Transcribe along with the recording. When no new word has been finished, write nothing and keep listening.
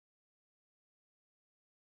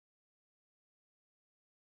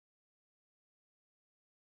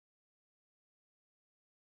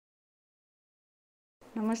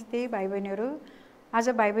नमस्ते भाइ बहिनीहरू। आज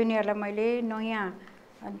भाइ बहिनीहरूलाई मैले नयाँ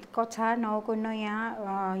कक्षा 9 को नयाँ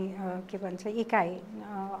के भन्छ इकाइ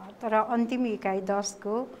तर अन्तिम इकाइ 10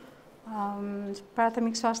 को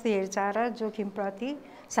प्राथमिक स्वास्थ्य हेरचाह र जोखिमप्रति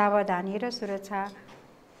सावधानी र सुरक्षा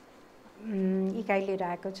इकाइ लिएर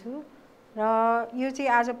आएको छु र यो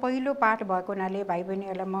चाहिँ आज पहिलो पाठ भएको हुनाले भाइ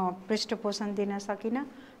बहिनीहरूलाई म पृष्ठपोषण दिन सकिनँ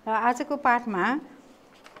र आजको पाठमा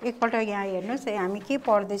एकपल्ट यहाँ हेर्नुहोस् हामी के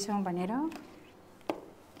पढ्दैछौँ भनेर।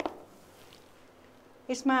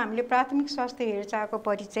 यसमा हामीले प्राथमिक स्वास्थ्य हेरचाहको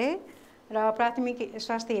परिचय र प्राथमिक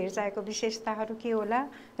स्वास्थ्य हेरचाहको विशेषताहरू के होला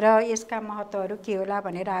र यसका महत्त्वहरू के होला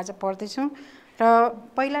भनेर आज पढ्दैछौँ। र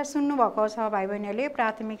पहिला सुन्नुभएको छ भाइ बहिनीहरूले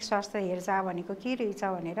प्राथमिक स्वास्थ्य हेरचाह भनेको के रहेछ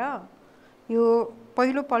भनेर। यो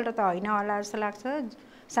पहिलोपल्ट त होइन होला जस्तो लाग्छ।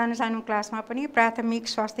 सानो सानो क्लासमा पनि प्राथमिक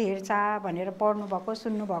स्वास्थ्य हेरचाह भनेर पढ्नुभएको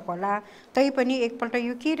सुन्नुभएको होला। तैपनि एकपल्ट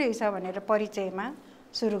यो के रहेछ भनेर परिचयमा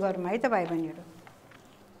सुरु गरौँ है त भाइ बहिनीहरू।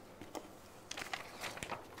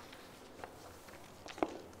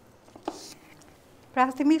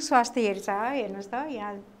 प्राथमिक स्वास्थ्य हेरचाह हेर्नुहोस् त,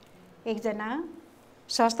 यहाँ एकजना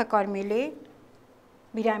स्वास्थ्यकर्मीले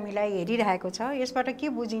बिरामीलाई हेरिरहेको छ। यसबाट के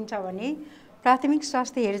बुझिन्छ भने प्राथमिक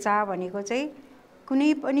स्वास्थ्य हेरचाह भनेको चाहिँ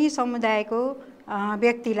कुनै पनि समुदायको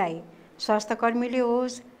व्यक्तिलाई स्वास्थ्यकर्मीले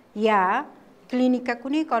होस् या क्लिनिकका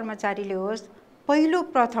कुनै कर्मचारीले होस् पहिलो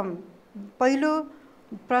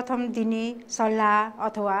प्रथम दिने सल्लाह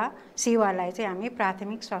अथवा सेवालाई चाहिँ हामी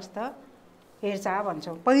प्राथमिक स्वास्थ्य हेरचाह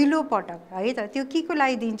भन्छौँ। पहिलो पटक है त। त्यो के को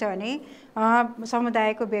लागि दिन्छ भने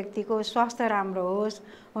समुदायको व्यक्तिको स्वास्थ्य राम्रो होस्,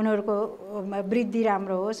 उनीहरूको वृद्धि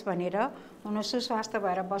राम्रो होस् भनेर उनीहरू सुस्वास्थ्य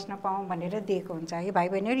भएर बस्न पाऊँ भनेर दिएको हुन्छ है भाइ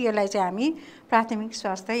बहिनीहरू। यसलाई चाहिँ हामी प्राथमिक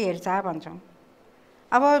स्वास्थ्य हेरचाह भन्छौँ।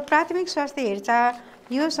 अब प्राथमिक स्वास्थ्य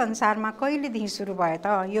हेरचाह यो संसारमा कहिलेदेखि सुरु भयो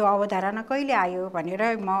त, यो अवधारणा कहिले आयो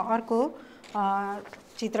भनेर म अर्को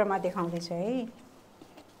चित्रमा देखाउँदैछु है।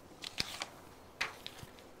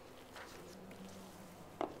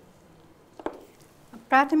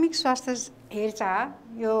 प्राथमिक स्वास्थ्य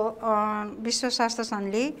हेरचाह यो विश्व स्वास्थ्य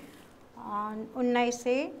सङ्घले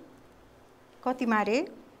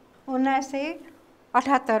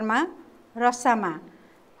 1978 मा रस्सामा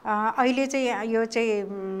अहिले चाहिँ यो चाहिँ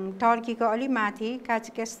टर्कीको अलि माथि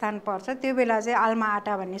काजाकिस्तान पर्छ। त्यो बेला चाहिँ आल्मा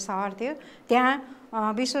आटा भन्ने सहर थियो।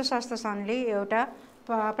 त्यहाँ विश्व स्वास्थ्य सङ्घले एउटा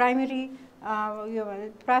प्राइमेरी यो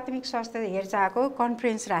प्राथमिक स्वास्थ्य हेरचाहको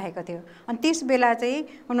कन्फरेन्स राखेको थियो। अनि त्यस बेला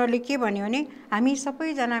चाहिँ उनीहरूले के भन्यो भने हामी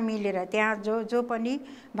सबैजना मिलेर त्यहाँ जो पनि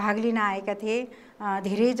भाग लिन आएका थिए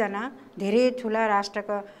धेरै ठुला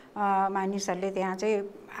राष्ट्रका मानिसहरूले त्यहाँ चाहिँ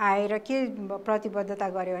आएर के प्रतिबद्धता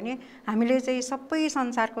गर्यो भने हामीले चाहिँ सबै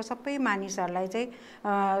संसारको सबै मानिसहरूलाई चाहिँ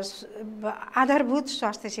आधारभूत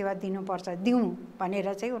स्वास्थ्य सेवा दिउँ भनेर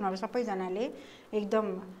चाहिँ उनीहरू सबैजनाले एकदम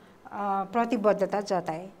प्रतिबद्धता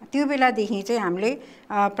जताए। त्यो बेलादेखि चाहिँ हामीले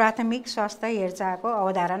प्राथमिक स्वास्थ्य हेरचाहको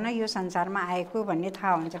अवधारणा यो संसारमा आएको भन्ने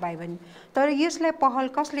थाहा हुन्छ भाइ बहिनी। तर यसलाई पहल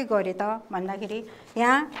कसले गरे त भन्दाखेरि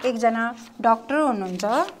यहाँ एकजना डाक्टर हुनुहुन्छ।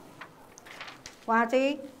 उहाँ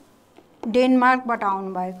चाहिँ डेनमार्कबाट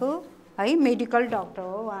आउनुभएको है, मेडिकल डाक्टर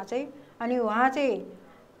हो उहाँ चाहिँ। अनि उहाँ चाहिँ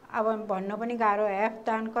अब भन्न पनि गाह्रो, एफ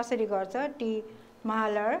दान कसरी गर्छ टी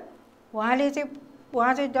महालर। उहाँ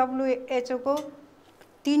चाहिँ WHO को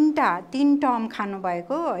 3 टर्म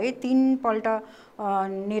खानुभएको है, 3 पल्ट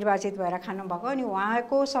निर्वाचित भएर खानुभएको। अनि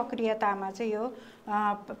उहाँको सक्रियतामा चाहिँ यो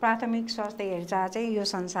प्राथमिक स्वास्थ्य हेरचाह चाहिँ यो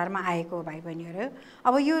संसारमा आएको हो भाइ बहिनीहरू।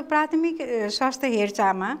 अब यो प्राथमिक स्वास्थ्य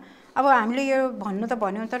हेरचाहमा अब हामीले यो भन्नु त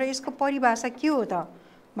भन्यौँ, तर यसको परिभाषा के हो त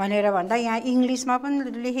भनेर भन्दा यहाँ इङ्ग्लिसमा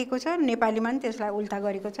पनि लेखेको छ, नेपालीमा पनि त्यसलाई उल्था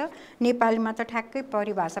गरेको छ। नेपालीमा त ठ्याक्कै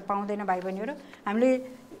परिभाषा पाउँदैन भाइ बहिनीहरू। हामीले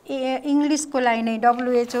इङ्ग्लिसको लागि नै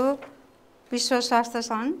WHO विश्व स्वास्थ्य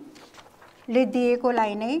सङ्घले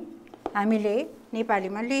दिएकोलाई नै हामीले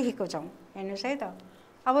नेपालीमा लेखेको छौँ। हेर्नुहोस् है त।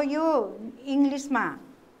 अब यो इङ्ग्लिसमा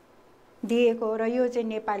दिएको र यो चाहिँ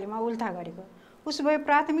नेपालीमा उल्था गरेको। उसो भए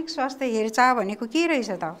प्राथमिक स्वास्थ्य हेरचाह भनेको के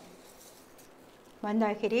रहेछ त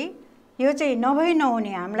भन्दाखेरि यो चाहिँ नभई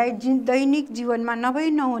नहुने, हामीलाई दैनिक जीवनमा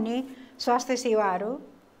नभई नहुने स्वास्थ्य सेवाहरू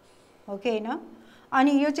हो कि होइन।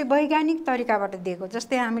 अनि यो चाहिँ वैज्ञानिक तरिकाबाट दिएको।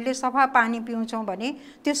 जस्तै हामीले सफा पानी पिउँछौँ भने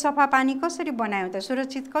त्यो सफा पानी कसरी बनायौँ त,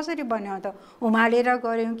 सुरक्षित कसरी बनायौँ त, उमालेर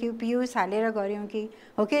गऱ्यौँ कि पिउस हालेर गऱ्यौँ कि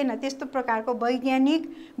हो कि होइन। त्यस्तो प्रकारको वैज्ञानिक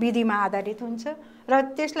विधिमा आधारित हुन्छ र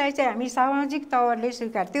त्यसलाई चाहिँ हामी सामाजिक तवरले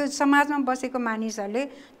स्वीकार, त्यो समाजमा बसेको मानिसहरूले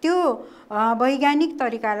त्यो वैज्ञानिक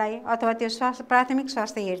तरिकालाई अथवा त्यो प्राथमिक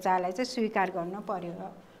स्वास्थ्य हेरचाहलाई चाहिँ स्वीकार गर्नु पर्यो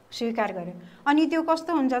स्वीकार गर्यो। अनि त्यो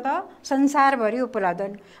कस्तो हुन्छ त संसारभरि उपलब्ध,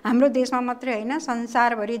 हाम्रो देशमा मात्रै होइन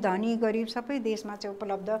संसारभरि धनी गरिब सबै देशमा चाहिँ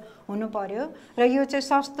उपलब्ध हुनु पर्यो र यो चाहिँ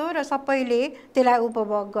सस्तो र सबैले त्यसलाई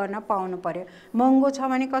उपभोग गर्न पाउनु पर्यो। महँगो छ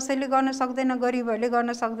भने कसैले गर्न सक्दैन, गरिबहरूले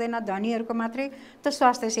गर्न सक्दैन, धनीहरूको मात्रै त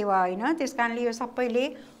स्वास्थ्य सेवा होइन। त्यस कारणले यो सबैले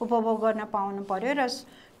उपभोग गर्न पाउनु पर्यो र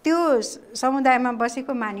त्यो समुदायमा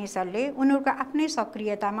बसेको मानिसहरूले उनीहरूको आफ्नै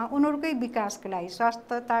सक्रियतामा उनीहरूकै विकासको लागि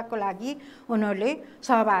स्वास्थ्यताको लागि उनीहरूले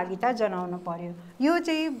सहभागिता जनाउनु पर्यो। यो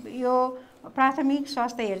चाहिँ यो प्राथमिक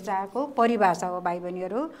स्वास्थ्य हेरचाहको परिभाषा हो भाइ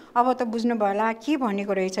बहिनीहरू। अब त बुझ्नुभयो होला के भनेको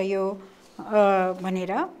रहेछ यो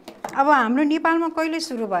भनेर। अब हाम्रो नेपालमा कहिले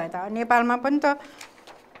सुरु भयो त? नेपालमा पनि त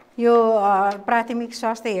यो प्राथमिक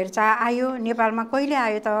स्वास्थ्य हेरचाह आयो, नेपालमा कहिले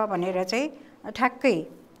आयो त भनेर चाहिँ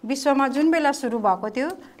ठ्याक्कै विश्वमा जुन बेला सुरु भएको थियो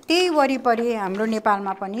त्यही वरिपरि हाम्रो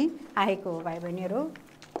नेपालमा पनि आएको हो भाइ बहिनीहरू।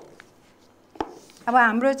 अब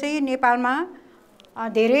हाम्रो चाहिँ नेपालमा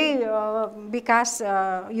धेरै विकास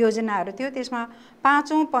योजनाहरू थियो, त्यसमा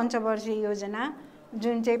 5औं पञ्चवर्षीय योजना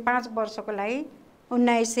जुन चाहिँ 5 वर्षको लागि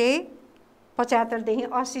 1975 देखि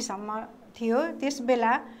 80 सम्म थियो। त्यस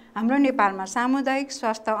बेला हाम्रो नेपालमा सामुदायिक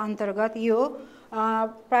स्वास्थ्य अन्तर्गत यो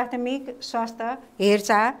प्राथमिक स्वास्थ्य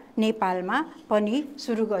हेरचाह नेपालमा पनि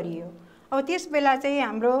सुरु गरियो। अब त्यस बेला चाहिँ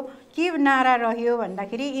हाम्रो के नारा रह्यो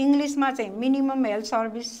भन्दाखेरि इङ्ग्लिसमा चाहिँ minimum health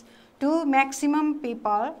service to maximum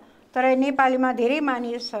people, तर नेपालीमा धेरै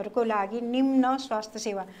मानिसहरूको लागि निम्न स्वास्थ्य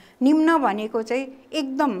सेवा। निम्न भनेको चाहिँ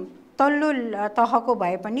एकदम तल्लो तहको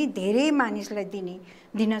भए पनि धेरै मानिसलाई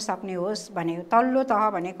दिन सक्ने होस् भनेको। तल्लो तह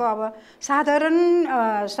भनेको अब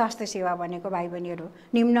साधारण स्वास्थ्य सेवा भनेको भाइ बहिनीहरू।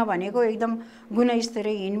 निम्न भनेको एकदम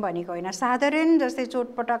गुणस्तरहीन भनेको होइन, साधारण जस्तै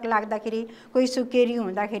चोटपटक लाग्दाखेरि कोही सुकेरी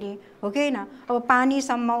हुँदाखेरि हो कि होइन, अब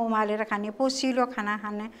पानीसम्म उमालेर खाने, पोसिलो खाना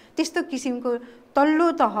खाने, त्यस्तो किसिमको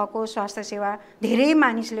तल्लो तहको स्वास्थ्य सेवा धेरै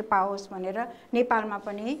मानिसले पाओस् भनेर नेपालमा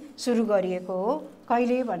पनि सुरु गरिएको हो।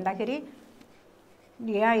 कहिले भन्दाखेरि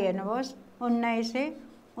यहाँ हेर्नुहोस्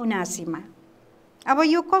 1979 मा। अब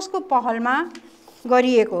यो कसको पहलमा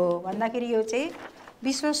गरिएको हो भन्दाखेरि यो चाहिँ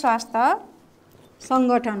विश्व स्वास्थ्य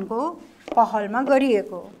सङ्गठनको पहलमा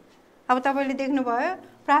गरिएको हो। अब तपाईँले देख्नुभयो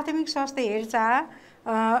प्राथमिक स्वास्थ्य हेरचाह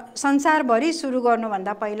संसारभरि सुरु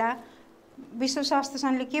गर्नुभन्दा पहिला विश्व स्वास्थ्य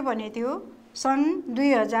सङ्घले के भनेको थियो, सन्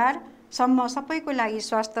 2000 सम्म सबैको लागि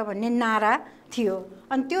स्वास्थ्य भन्ने नारा थियो।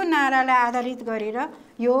 अनि त्यो नारालाई आधारित गरेर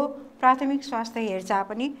यो प्राथमिक स्वास्थ्य हेरचाह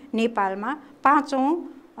पनि नेपालमा 5औं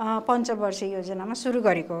पञ्चवर्षीय योजनामा सुरु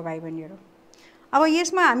गरेको हो भाइ बहिनीहरू। अब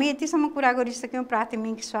यसमा हामी यतिसम्म कुरा गरिसक्यौँ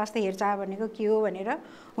प्राथमिक स्वास्थ्य हेरचाह भनेको के हो भनेर।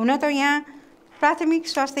 हुन त यहाँ प्राथमिक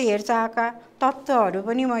स्वास्थ्य हेरचाहका तत्त्वहरू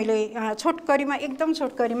पनि मैले छोटकरीमा एकदम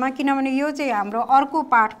छोटकरीमा, किनभने यो चाहिँ हाम्रो अर्को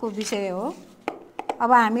पाठको विषय हो।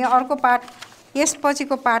 अब हामी अर्को पाठ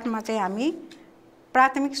यसपछिको पाठमा चाहिँ हामी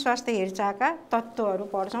प्राथमिक स्वास्थ्य हेरचाहका तत्त्वहरू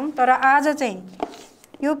पढ्छौँ। तर आज चाहिँ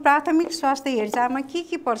यो प्राथमिक स्वास्थ्य हेरचाहमा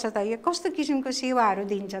के पर्छ त, यो कस्तो किसिमको सेवाहरू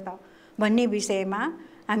दिन्छ त भन्ने विषयमा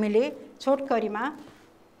हामीले छोटकरीमा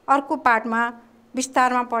अर्को पाठमा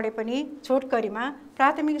विस्तारमा पढे पनि छोटकरीमा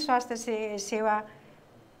प्राथमिक स्वास्थ्य सेवा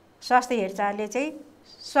स्वास्थ्य हेरचाहले चाहिँ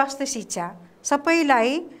स्वास्थ्य शिक्षा,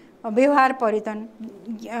 सबैलाई व्यवहार परिवर्तन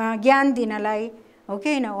ज्ञान दिनलाई हो कि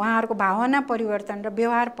होइन, उहाँहरूको भावना परिवर्तन र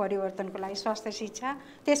व्यवहार परिवर्तनको लागि स्वास्थ्य शिक्षा।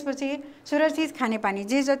 त्यसपछि सुरक्षित खानेपानी,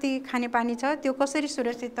 जे जति खानेपानी छ त्यो कसरी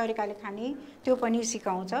सुरक्षित तरिकाले खाने त्यो पनि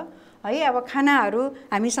सिकाउँछ है। अब खानाहरू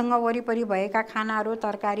हामीसँग वरिपरि भएका खानाहरू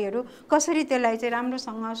तरकारीहरू कसरी त्यसलाई चाहिँ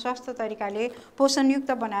राम्रोसँग स्वस्थ तरिकाले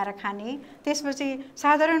पोषणयुक्त बनाएर खाने। त्यसपछि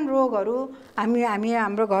साधारण रोगहरू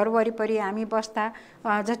हाम्रो घर वरिपरि हामी बस्दा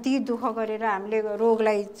जति दुःख गरेर हामीले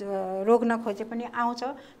रोगलाई रोक्न खोजे पनि आउँछ,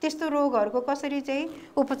 त्यस्तो रोगहरूको कसरी चाहिँ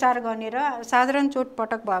उपचार गर्ने र साधारण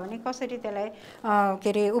चोटपटक भयो भने कसरी त्यसलाई के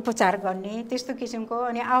अरे उपचार गर्ने, त्यस्तो किसिमको।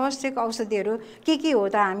 अनि आवश्यक औषधिहरू के हो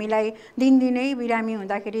त हामीलाई दिनदिनै बिरामी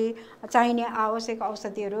हुँदाखेरि चाहिने आवश्यक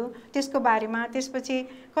औषधिहरू त्यसको बारेमा। त्यसपछि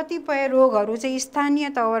कतिपय रोगहरू चाहिँ स्थानीय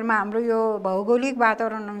तवरमा हाम्रो यो भौगोलिक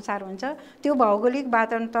वातावरण अनुसार हुन्छ, त्यो भौगोलिक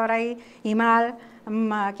वातावरण तराई हिमाल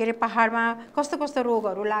के अरे पहाडमा कस्तो कस्तो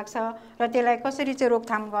रोगहरू लाग्छ र त्यसलाई कसरी चाहिँ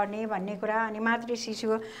रोकथाम गर्ने भन्ने कुरा। अनि मातृ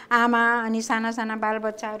शिशु आमा अनि साना साना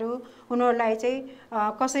बालबच्चाहरू उनीहरूलाई चाहिँ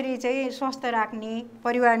कसरी चाहिँ स्वस्थ राख्ने,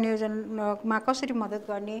 परिवार नियोजनमा कसरी मद्दत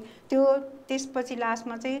गर्ने त्यो। त्यसपछि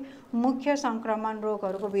लास्टमा चाहिँ मुख्य सङ्क्रमण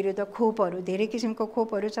रोगहरूको विरुद्ध खोपहरू, धेरै किसिमको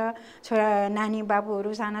खोपहरू छ। छोरा नानी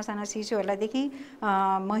बाबुहरू साना साना शिशुहरूलाईदेखि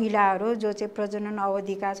महिलाहरू जो चाहिँ प्रजनन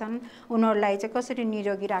अवधिका छन् उनीहरूलाई चाहिँ कसरी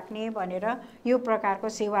निरोगी राख्ने भनेर यो प्रकारको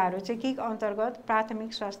सेवाहरू चाहिँ के अन्तर्गत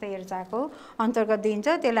प्राथमिक स्वास्थ्य हेरचाहको अन्तर्गत दिन्छ।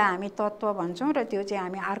 त्यसलाई हामी तत्त्व भन्छौँ र त्यो चाहिँ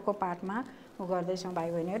हामी अर्को पाठमा गर्दैछौँ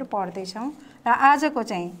भाइ बहिनीहरू, पढ्दैछौँ। र आजको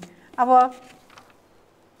चाहिँ अब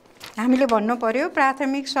हामीले भन्नु पर्यो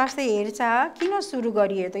प्राथमिक स्वास्थ्य हेरचाह किन सुरु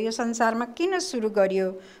गरियो त, यो संसारमा किन सुरु गरियो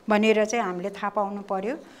भनेर चाहिँ हामीले थाहा पाउनु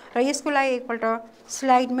पर्यो। र यसको लागि एकपल्ट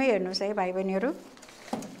स्लाइडमै हेर्नुहोस् है भाइ बहिनीहरू,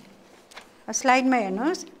 स्लाइडमा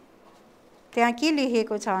हेर्नुहोस्, त्यहाँ के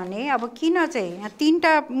लेखेको छ भने अब किन चाहिँ यहाँ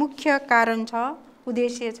 3टा मुख्य कारण छ,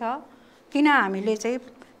 उद्देश्य छ किन हामीले चाहिँ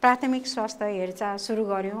प्राथमिक स्वास्थ्य हेरचाह सुरु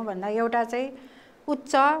गर्यौँ भन्दा, एउटा चाहिँ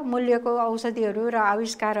उच्च मूल्यको औषधिहरू र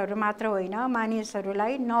आविष्कारहरू मात्र होइन,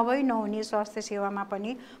 मानिसहरूलाई नभई नहुने स्वास्थ्य सेवामा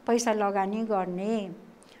पनि पैसा लगानी गर्ने,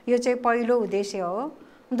 यो चाहिँ पहिलो उद्देश्य हो।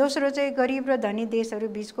 दोस्रो चाहिँ गरिब र धनी देशहरू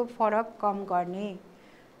बिचको फरक कम गर्ने,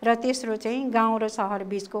 र तेस्रो चाहिँ गाउँ र सहर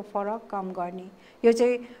बिचको फरक कम गर्ने। यो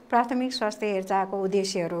चाहिँ प्राथमिक स्वास्थ्य हेरचाहको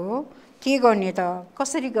उद्देश्यहरू हो। के गर्ने त,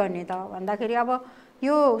 कसरी गर्ने त भन्दाखेरि अब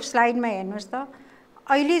यो स्लाइडमा हेर्नुहोस् त,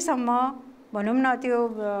 अहिलेसम्म भनौँ न त्यो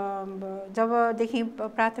जबदेखि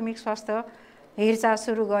प्राथमिक स्वास्थ्य हेरचाह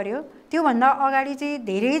सुरु गर्यो त्योभन्दा अगाडि चाहिँ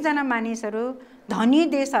धेरैजना मानिसहरू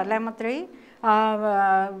धनी देशहरूलाई मात्रै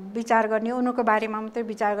विचार गर्ने, उनीहरूको बारेमा मात्रै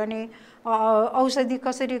विचार गर्ने, औषधि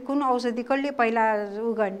कसरी, कुन औषधि कसले पहिला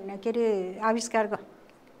गर्ने, के अरे आविष्कार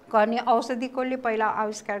गर्ने, औषधि कसले पहिला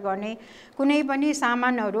आविष्कार गर्ने, कुनै पनि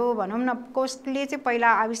सामानहरू भनौँ न कसले चाहिँ पहिला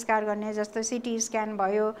आविष्कार गर्ने, जस्तो सिटी स्क्यान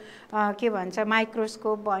भयो, के भन्छ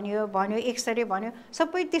माइक्रोस्कोप भन्यो एक्सरे भन्यो,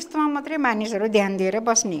 सबै त्यस्तोमा मात्रै मानिसहरू ध्यान दिएर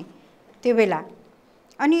बस्ने त्यो बेला।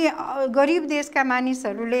 अनि गरिब देशका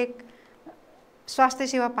मानिसहरूले स्वास्थ्य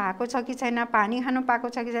सेवा पाएको छ कि छैन, पानी खानु पाएको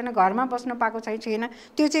छ कि छैन, घरमा बस्नु पाएको छ कि छैन,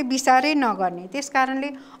 त्यो चाहिँ विचारै नगर्ने। त्यस कारणले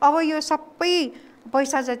अब यो सबै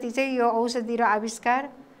पैसा जति चाहिँ यो औषधि र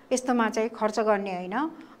आविष्कार यस्तोमा चाहिँ खर्च गर्ने होइन।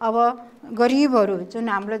 अब गरिबहरू जुन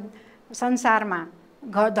हाम्रो संसारमा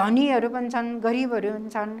धनीहरू पनि छन्, गरिबहरू पनि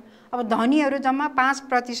छन्। अब धनीहरू जम्मा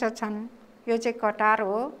 5% छन्, यो चाहिँ कटार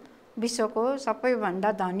हो, विश्वको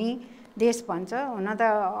सबैभन्दा धनी देश भन्छ। हुन त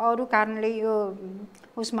अरू कारणले यो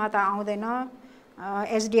उसमा त आउँदैन,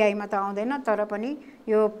 एसडिआईमा त आउँदैन, तर पनि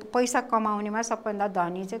यो पैसा कमाउनेमा सबभन्दा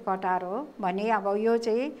धनी चाहिँ कटार हो भने अब यो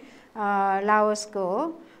चाहिँ लाओसको हो।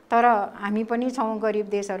 तर हामी पनि छौँ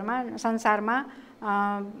गरिब देशहरूमा, संसारमा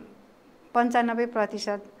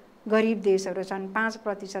 95% गरिब देशहरू छन्,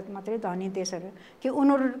 5% मात्रै धनी देशहरू। कि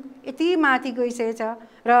उनीहरू यति माथि गइसकेछ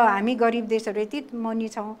र हामी गरिब देशहरू यति मुनि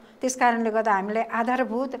छौँ, त्यस कारणले गर्दा हामीलाई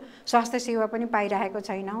आधारभूत स्वास्थ्य सेवा पनि पाइरहेको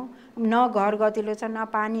छैनौँ। न घर गतिलो छ, न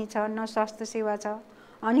पानी छ, न स्वास्थ्य सेवा छ।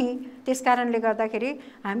 अनि त्यस कारणले गर्दाखेरि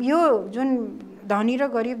हामी यो जुन धनी र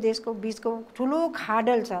गरिब देशको बिचको ठुलो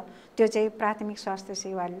खाडल छ, त्यो चाहिँ प्राथमिक स्वास्थ्य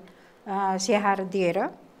सेवा स्याहार दिएर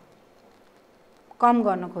कम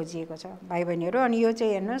गर्न खोजिएको छ भाइ बहिनीहरू। अनि यो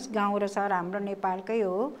चाहिँ हेर्नुहोस् गाउँ र सहर हाम्रो नेपालकै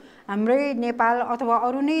हो। हाम्रै नेपाल अथवा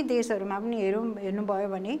अरू नै देशहरूमा पनि हेर्नुभयो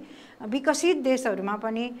भने विकसित देशहरूमा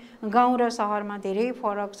पनि गाउँ र सहरमा धेरै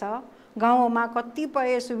फरक छ। गाउँमा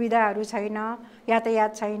कतिपय सुविधाहरू छैन,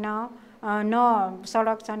 यातायात छैन, न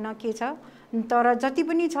सडक छ न के छ, तर जति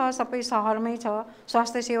पनि छ सबै सहरमै छ।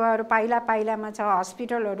 स्वास्थ्य सेवाहरू पाइला पाइलामा छ,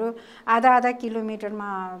 हस्पिटलहरू आधा किलोमिटरमा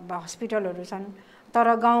हस्पिटलहरू छन्। तर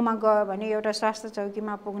गाउँमा गयो भने एउटा स्वास्थ्य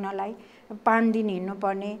चौकीमा पुग्नलाई 5 दिन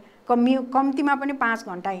हिँड्नुपर्ने, कम्तीमा पनि 5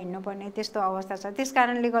 घन्टा हिँड्नुपर्ने त्यस्तो अवस्था छ। त्यस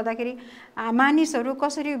कारणले गर्दाखेरि मानिसहरू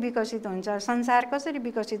कसरी विकसित हुन्छ, संसार कसरी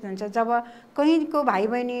विकसित हुन्छ जब कहीँको भाइ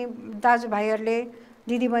बहिनी दाजुभाइहरूले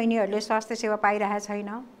दिदीबहिनीहरूले स्वास्थ्य सेवा पाइरहेको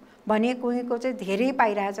छैन भने कोहीको चाहिँ धेरै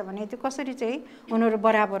पाइरहेछ भने त्यो कसरी चाहिँ उनीहरू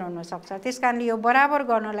बराबर हुन सक्छ। त्यसकारणले यो बराबर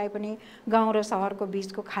गर्नलाई पनि गाउँ र सहरको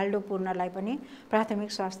बिचको खाल्डो पुर्नलाई पनि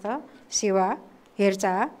प्राथमिक स्वास्थ्य सेवा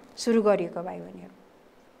हेरचाह सुरु गरिएको भाइ बहिनीहरू।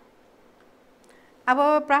 अब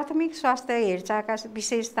प्राथमिक स्वास्थ्य हेरचाहका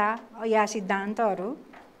विशेषता या सिद्धान्तहरू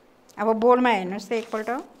अब बोर्डमा हेर्नुहोस् त एकपल्ट।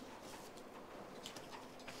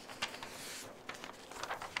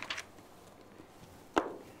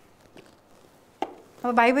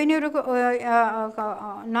 अब भाइ बहिनीहरूको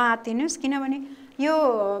नआत्तिनुहोस्, किनभने यो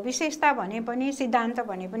विशेषता भने पनि सिद्धान्त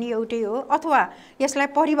भने पनि एउटै हो, अथवा यसलाई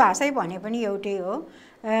परिभाषै भने पनि एउटै हो।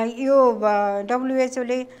 यो WHO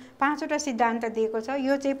ले 5वटा सिद्धान्त दिएको छ,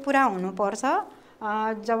 यो चाहिँ पुरा हुनुपर्छ।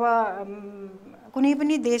 जब कुनै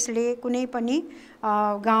पनि देशले कुनै पनि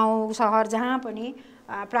गाउँ सहर जहाँ पनि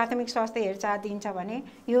प्राथमिक स्वास्थ्य हेरचाह दिन्छ भने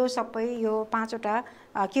यो सबै यो 5वटा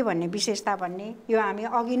के भन्ने विशेषता भन्ने यो हामी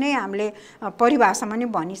अघि नै हामीले परिभाषामा नि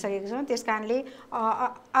भनिसकेको छौँ। त्यसकारणले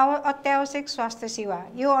अत्यावश्यक स्वास्थ्य सेवा,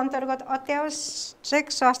 यो अन्तर्गत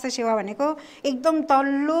अत्यावश्यक स्वास्थ्य सेवा भनेको एकदम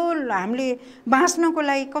तल्लो हामीले बाँच्नको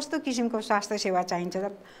लागि कस्तो किसिमको स्वास्थ्य सेवा चाहिन्छ,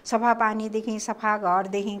 सफा पानीदेखि सफा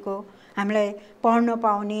घरदेखिको हामीलाई पढ्न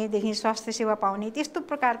पाउनेदेखि स्वास्थ्य सेवा पाउने त्यस्तो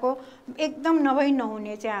प्रकारको एकदम नभई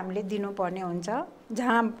नहुने चाहिँ हामीले दिनुपर्ने हुन्छ,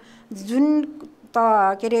 जहाँ जुन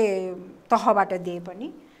के अरे तहबाट दिए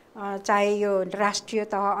पनि। चाहे यो राष्ट्रिय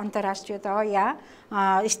तह अन्तर्राष्ट्रिय तह या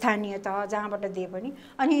स्थानीय तह जहाँबाट दिए पनि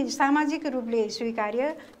अनि सामाजिक रूपले स्वीकार्य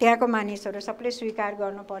त्यहाँको मानिसहरू सबले स्वीकार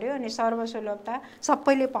गर्नु पर्यो अनि सर्वसुलभता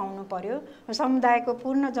सबैले पाउनु पर्यो। समुदायको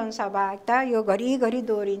पूर्ण जनसहभागिता यो घरिघरि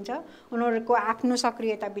दोहोरिन्छ। उनीहरूको आफ्नो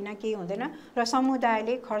सक्रियता बिना केही हुँदैन र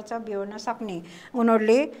समुदायले खर्च बेहोर्न सक्ने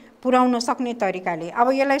उनीहरूले पुर्याउन सक्ने तरिकाले। अब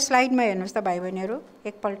यसलाई स्लाइडमा हेर्नुहोस् त भाइ बहिनीहरू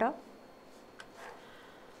एकपल्ट।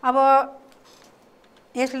 अब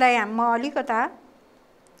यसलाई म अलिकता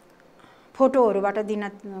फोटोहरूबाट दिन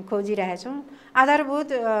खोजिरहेको छु। आधारभूत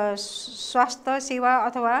स्वास्थ्य सेवा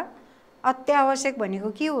अथवा अत्यावश्यक भनेको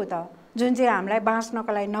के हो त? जुन चाहिँ हामीलाई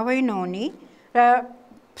बाँच्नको लागि नभई नहुने र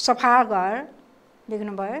सफा घर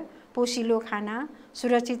देख्नुभयो, पोसिलो खाना,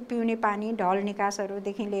 सुरक्षित पिउने पानी, ढल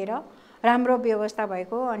निकासहरूदेखि लिएर राम्रो व्यवस्था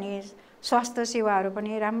भएको अनि स्वास्थ्य सेवाहरू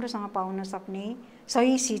पनि राम्रोसँग पाउन सक्ने,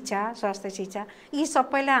 सही शिक्षा, स्वास्थ्य शिक्षा, यी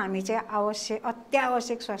सबैलाई हामी चाहिँ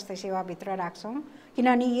अत्यावश्यक स्वास्थ्य सेवाभित्र राख्छौँ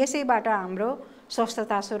किनभने यसैबाट हाम्रो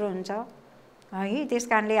स्वस्थता सुरु हुन्छ है। त्यस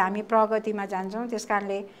कारणले हामी प्रगतिमा जान्छौँ। त्यस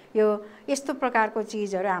कारणले यो यस्तो प्रकारको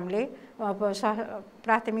चिजहरू हामीले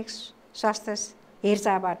प्राथमिक स्वास्थ्य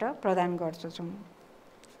हेरचाहबाट प्रदान गर्छौँ।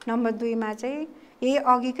 नम्बर 2 मा चाहिँ यही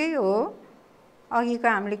अघिकै हो। अघिको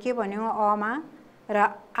हामीले के भन्यौँ अमा र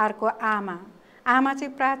अर्को आमा। आमा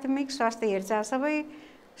चाहिँ प्राथमिक स्वास्थ्य हेरचाह सबै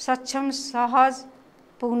सक्षम सहज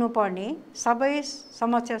पुग्नुपर्ने, सबै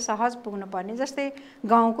समक्ष सहज पुग्नुपर्ने, जस्तै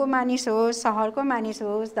गाउँको मानिस होस्, सहरको मानिस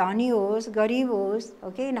होस्, धनी होस्, गरिब होस्, हो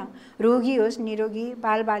कि होइन, रोगी होस्, निरोगी,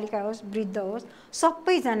 बालबालिका होस्, वृद्ध होस्,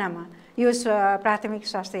 सबैजनामा यो प्राथमिक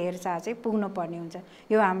स्वास्थ्य हेरचाह चाहिँ पुग्नुपर्ने हुन्छ।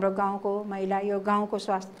 यो हाम्रो गाउँको महिला, यो गाउँको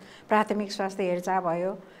प्राथमिक स्वास्थ्य हेरचाह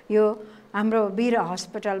भयो, यो हाम्रो वीर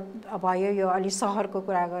हस्पिटल भयो, यो अलि सहरको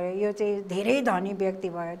कुरा गऱ्यो, यो चाहिँ धेरै धनी व्यक्ति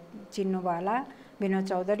भयो, चिन्नुभयो होला विनोद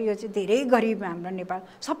चौधरी, यो चाहिँ धेरै गरिब हाम्रो नेपाल,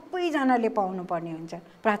 सबैजनाले पाउनुपर्ने हुन्छ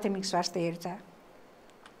प्राथमिक स्वास्थ्य हेरचाह।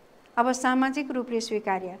 अब सामाजिक रूपले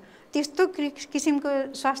स्वीकार्य त्यस्तो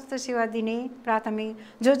किसिमको स्वास्थ्य सेवा दिने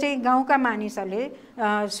प्राथमिक जो चाहिँ गाउँका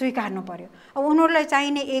मानिसहरूले स्वीकार्नु पर्यो। अब उनीहरूलाई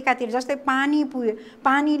चाहिने एकातिर जस्तै पानी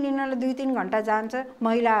लिनलाई 2-3 घन्टा जान्छ,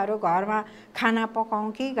 महिलाहरू घरमा खाना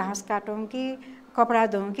पकाउँ कि घाँस काटौँ कि कपडा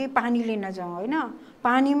धोउँ कि पानी लिन जाउँ, होइन,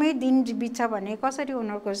 पानीमै दिन बित्छ भने कसरी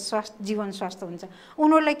उनीहरूको जीवन स्वास्थ्य हुन्छ?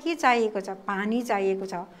 उनीहरूलाई के चाहिएको छ? पानी चाहिएको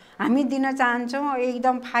छ। हामी दिन चाहन्छौँ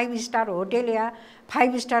एकदम 5 स्टार होटेल या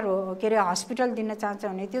 5 स्टार के अरे हस्पिटल दिन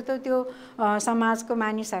चाहन्छौँ भने त्यो समाजको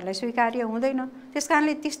मानिसहरूलाई स्वीकार्य हुँदैन। त्यस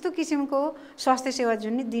कारणले त्यस्तो किसिमको स्वास्थ्य सेवा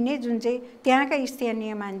दिने जुन चाहिँ त्यहाँका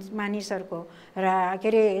स्थानीय मानिसहरूको र के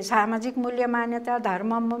अरे सामाजिक मूल्य मान्यता,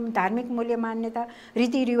 धार्मिक मूल्य मान्यता,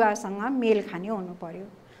 रीतिरिवाजसँग मेल खाने हुनु पर्यो।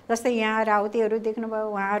 जस्तै यहाँ राउतेहरू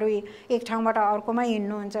देख्नुभयो, उहाँहरू एक ठाउँबाट अर्कोमा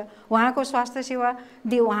हिँड्नुहुन्छ, उहाँको स्वास्थ्य सेवा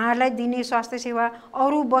उहाँहरूलाई दिने स्वास्थ्य सेवा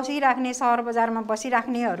अरू बसिराख्ने सहर बजारमा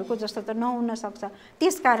बसिराख्नेहरूको जस्तो त नहुन सक्छ।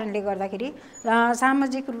 त्यस कारणले गर्दाखेरि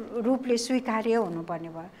सामाजिक रूपले स्वीकार्य हुनुपर्ने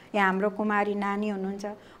भयो। यहाँ हाम्रो कुमारी नानी हुनुहुन्छ,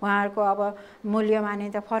 उहाँहरूको अब मूल्य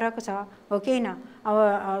मान्यता फरक छ, हो कि होइन।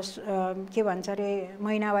 अब के भन्छ अरे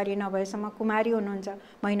महिनावारी नभएसम्म कुमारी हुनुहुन्छ,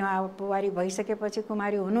 महिनावारी भइसकेपछि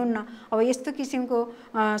कुमारी हुनुहुन्न। अब यस्तो किसिमको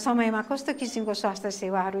समयमा कस्तो किसिमको स्वास्थ्य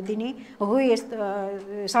सेवाहरू दिने हो,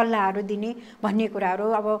 यस्तो सल्लाहहरू दिने भन्ने कुराहरू,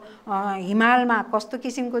 अब हिमालमा कस्तो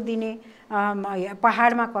किसिमको दिने,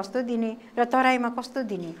 पहाडमा कस्तो दिने र तराईमा कस्तो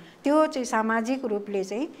दिने, त्यो चाहिँ सामाजिक रूपले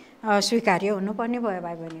चाहिँ स्वीकार्य हुनुपर्ने भयो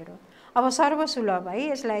भाइ बहिनीहरू। अब सर्वसुलभ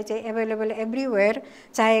है, यसलाई चाहिँ एभाइलेबल एभ्रिवेयर,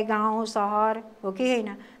 चाहे गाउँ सहर हो कि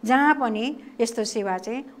होइन, जहाँ पनि यस्तो सेवा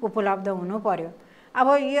चाहिँ उपलब्ध हुनु पर्यो। अब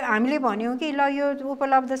यो हामीले भन्यौँ कि ल यो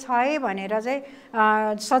उपलब्ध छ है भनेर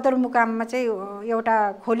चाहिँ सदरमुकाममा चाहिँ एउटा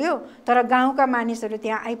खोल्यो, तर गाउँका मानिसहरू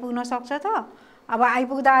त्यहाँ आइपुग्न सक्छ त? अब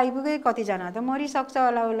आइपुगे कतिजना त मरिसक्छ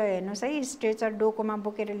होला, हेर्नुहोस् है, स्ट्रेचर डोकोमा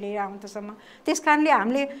बोकेर लिएर आउँदासम्म। त्यस कारणले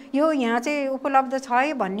हामीले यो यहाँ चाहिँ उपलब्ध छ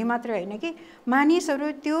है भन्ने मात्र होइन कि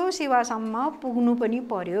मानिसहरू त्यो सेवासम्म पुग्नु पनि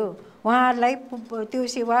पर्यो, उहाँहरूलाई त्यो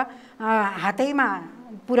सेवा हातैमा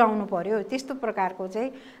पुर्याउनु पर्यो। त्यस्तो प्रकारको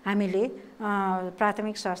चाहिँ हामीले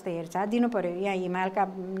प्राथमिक स्वास्थ्य हेरचाह दिनु पर्यो। यहाँ हिमालका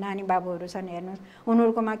नानी बाबुहरू छन्, हेर्नुहोस्,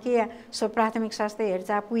 उनीहरूकोमा के प्राथमिक स्वास्थ्य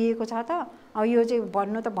हेरचाह पुगेको छ त? अब यो चाहिँ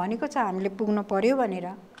भन्नु त भनेको छ हामीले पुग्नु पर्यो भनेर।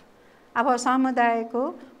 अब समुदायको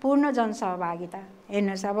पूर्ण जनसहभागिता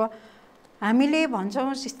हेर्नुहोस्, अब हामीले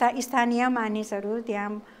भन्छौँ स्थानीय मानिसहरू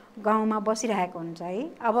त्यहाँ गाउँमा बसिरहेको हुन्छ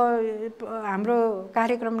है। अब हाम्रो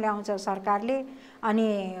कार्यक्रम ल्याउँछ सरकारले अनि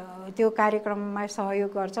त्यो कार्यक्रममा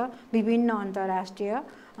सहयोग गर्छ विभिन्न अन्तर्राष्ट्रिय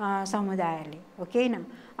समुदायले, हो कि होइन?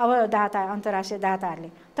 अब दाता अन्तर्राष्ट्रिय दाताहरूले,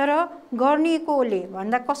 तर गर्ने कोले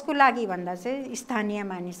भन्दा कसको लागि भन्दा चाहिँ स्थानीय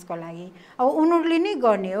मानिसको लागि। अब उनीहरूले नै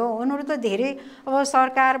गर्ने हो, उनीहरू त धेरै अब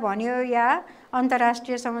सरकार भन्यो या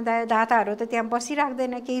अन्तर्राष्ट्रिय समुदाय दाताहरू त त्यहाँ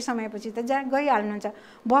बसिराख्दैन, केही समयपछि त जहाँ गइहाल्नुहुन्छ।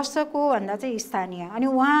 बस्छ को भन्दा चाहिँ स्थानीय। अनि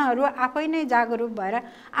उहाँहरू आफै नै जागरुक भएर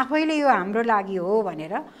आफैले यो हाम्रो लागि हो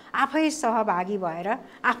भनेर आफै सहभागी भएर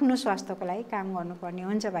आफ्नो स्वास्थ्यको लागि काम गर्नुपर्ने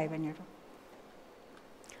हुन्छ भाइ बहिनीहरू।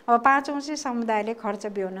 अब पाँचौँ चाहिँ समुदायले खर्च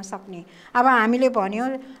बेहोर्न सक्ने। अब हामीले भन्यो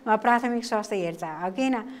प्राथमिक स्वास्थ्य हेरचाह, हो कि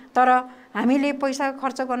होइन? तर हामीले पैसा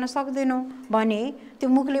खर्च गर्न सक्दैनौँ भने त्यो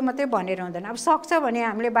मुखले मात्रै भनेर हुँदैन। अब सक्छ भने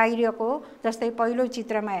हामीले बाहिरको, जस्तै पहिलो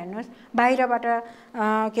चित्रमा हेर्नुहोस्, बाहिरबाट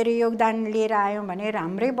के अरे योगदान लिएर आयौँ भने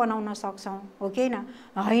राम्रै बनाउन सक्छौँ, हो कि होइन?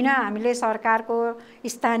 होइन हामीले सरकारको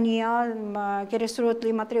स्थानीय के अरे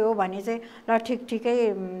स्रोतले मात्रै हो भने चाहिँ ल ठिकै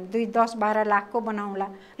 10-12 लाखको बनाउँला,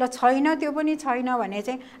 ल छैन त्यो पनि छैन भने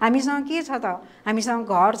चाहिँ हामीसँग के छ त? हामीसँग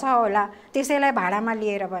घर छ होला, त्यसैलाई भाडामा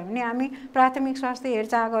लिएर भयो भने हामी प्राथमिक स्वास्थ्य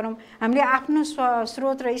हेरचाह गरौँ, हामीले आफ्नो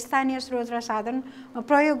स्रोत र स्थानीय स्रोत र साधन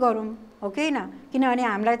प्रयोग गरौँ, हो कि होइन? किनभने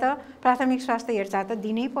हामीलाई त प्राथमिक स्वास्थ्य हेरचाह त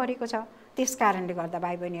दिनै परेको छ। त्यस कारणले गर्दा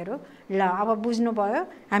भाइ बहिनीहरू, ल अब बुझ्नुभयो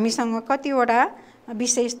हामीसँग कतिवटा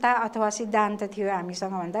विशेषता अथवा सिद्धान्त थियो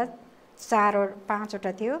हामीसँग भन्दा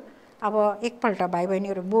 4-5वटा थियो। अब एकपल्ट भाइ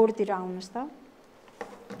बहिनीहरू बोर्डतिर आउनुहोस् त।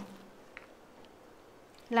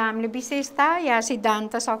 ल हामीले विशेषता या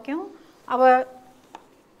सिद्धान्त सक्यौँ। अब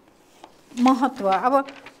महत्त्व, अब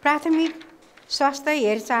प्राथमिक स्वास्थ्य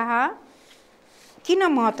हेरचाह किन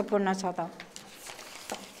महत्त्वपूर्ण छ त?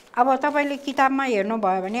 अब तपाईँले किताबमा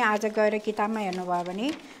हेर्नुभयो भने, आज गएर किताबमा हेर्नुभयो भने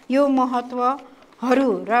यो महत्त्वहरू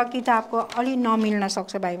र किताबको अलि नमिल्न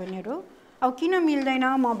सक्छ भाइ बहिनीहरू। अब किन मिल्दैन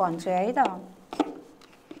म भन्छु है त।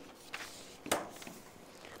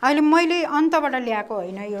 अहिले मैले अन्तबाट ल्याएको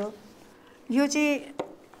होइन, यो चाहिँ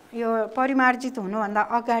यो परिमार्जित हुनुभन्दा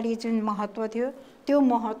अगाडि जुन महत्त्व थियो त्यो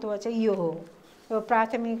महत्त्व चाहिँ यो हो। यो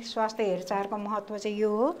प्राथमिक स्वास्थ्य हेरचाहको महत्त्व चाहिँ यो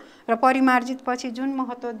हो र परिमार्जित पछि जुन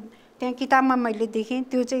महत्त्व त्यहाँ किताबमा मैले देखेँ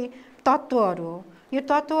त्यो चाहिँ तत्त्वहरू हो। यो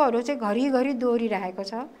तत्त्वहरू चाहिँ घरिघरि दोहोरिरहेको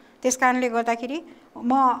छ। त्यस कारणले गर्दाखेरि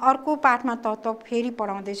म अर्को पाठमा तत्त्व फेरि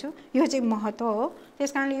पढाउँदैछु। यो चाहिँ महत्त्व हो।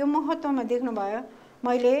 त्यस कारणले यो महत्त्वमा देख्नुभयो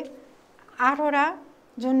मैले 8वटा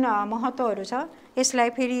जुन महत्त्वहरू छ यसलाई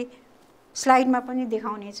फेरि स्लाइडमा पनि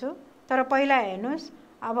देखाउने छु। तर पहिला हेर्नुहोस्,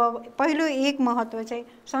 अब पहिलो एक महत्त्व चाहिँ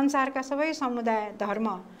संसारका सबै समुदाय, धर्म,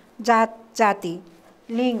 जात जाति,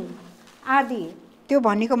 लिङ्ग आदि, त्यो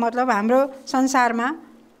भन्नेको मतलब हाम्रो संसारमा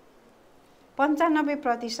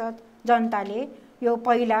 95% जनताले यो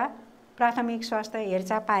पहिला प्राथमिक स्वास्थ्य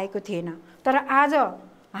हेरचाह पाएको थिएन। तर आज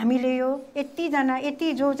हामीले यो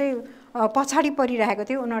यति जो चाहिँ पछाडि परिरहेको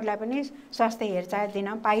थियो उनीहरूलाई पनि स्वास्थ्य हेरचाह दिन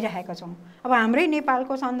पाइरहेका छौँ। अब हाम्रै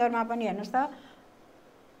नेपालको सन्दर्भमा पनि हेर्नुहोस् त,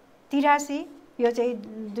 83 यो चाहिँ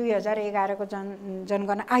 2011 को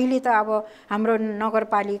जनगणना। अहिले त अब हाम्रो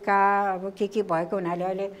नगरपालिका अब के भएको हुनाले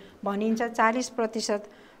अहिले भनिन्छ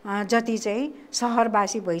 40% जति चाहिँ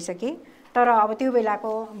सहरवासी भइसके। तर अब त्यो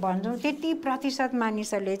बेलाको भन्छौँ त्यति प्रतिशत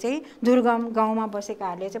मानिसहरूले चाहिँ दुर्गम गाउँमा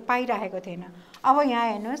बसेकाहरूले चाहिँ पाइरहेको थिएन। अब यहाँ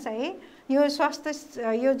हेर्नुहोस् है, यो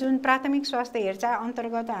स्वास्थ्य, यो जुन प्राथमिक स्वास्थ्य हेरचाह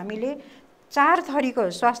अन्तर्गत हामीले 4 थरीको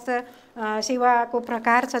स्वास्थ्य सेवाको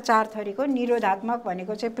प्रकार छ। 4 थरीको। निरोधात्मक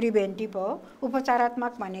भनेको चाहिँ प्रिभेन्टिभ हो।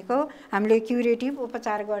 उपचारात्मक भनेको हामीले क्युरेटिभ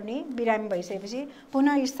उपचार गर्ने, बिरामी भइसकेपछि।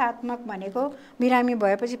 पुनर्स्थात्मक भनेको बिरामी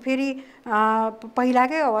भएपछि फेरि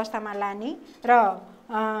पहिलाकै अवस्थामा लाने। र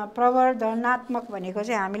प्रवर्धनात्मक भनेको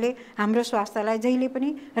चाहिँ हामीले हाम्रो स्वास्थ्यलाई जहिले पनि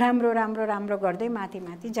राम्रो गर्दै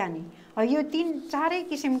माथि जाने। यो 4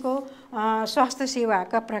 किसिमको स्वास्थ्य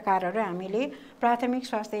सेवाका प्रकारहरू हामीले प्राथमिक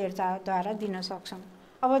स्वास्थ्य हेरचाहद्वारा दिन सक्छौँ।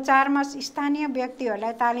 अब 4मा स्थानीय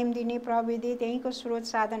व्यक्तिहरूलाई तालिम दिने प्रविधि, त्यहीँको स्रोत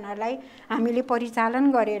साधनहरूलाई हामीले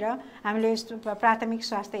परिचालन गरेर हामीले प्राथमिक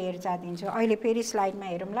स्वास्थ्य हेरचाह दिन्छौँ। अहिले फेरि स्लाइडमा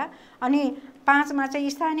हेरौँला। अनि 5मा चाहिँ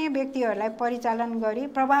स्थानीय व्यक्तिहरूलाई परिचालन गरी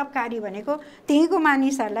प्रभावकारी भनेको त्यहीँको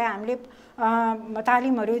मानिसहरूलाई हामीले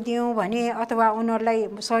तालिमहरू दियौँ भने अथवा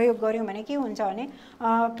उनीहरूलाई सहयोग गऱ्यौँ भने के हुन्छ भने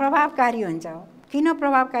प्रभावकारी हुन्छ। किन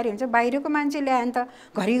प्रभावकारी हुन्छ? बाहिरको मान्छे ल्यायो भने त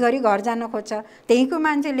घरिघरि घर जान खोज्छ, त्यहीँको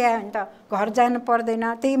मान्छे ल्यायो भने त घर जानु पर्दैन।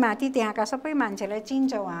 त्यही माथि त्यहाँका सबै मान्छेलाई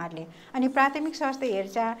चिन्छ उहाँहरूले। अनि प्राथमिक स्वास्थ्य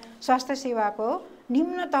हेरचाह स्वास्थ्य सेवाको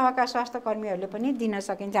निम्न तहका स्वास्थ्य कर्मीहरूले पनि दिन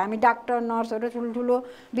सकिन्छ। हामी डाक्टर नर्सहरू ठुल्ठुलो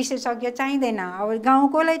विशेषज्ञ चाहिँदैन। अब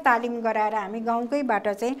गाउँकोलाई तालिम गराएर हामी गाउँकैबाट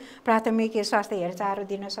चाहिँ प्राथमिक स्वास्थ्य हेरचाहहरू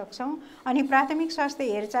दिन सक्छौँ। अनि प्राथमिक स्वास्थ्य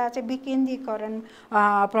हेरचाह चाहिँ विकेन्द्रीकरण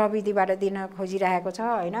प्रविधिबाट दिन खोजिरहेको छ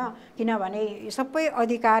होइन। किनभने सबै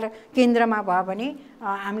अधिकार केन्द्रमा भयो भने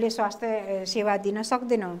हामीले स्वास्थ्य सेवा दिन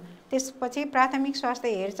सक्दैनौँ। त्यसपछि प्राथमिक स्वास्थ्य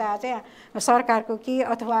हेरचाह चाहिँ सरकारको के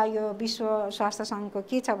अथवा यो विश्व स्वास्थ्य सङ्घको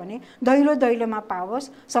के छ भने दैलो दैलोमा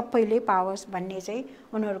पाओस्, सबैले पाओस् भन्ने चाहिँ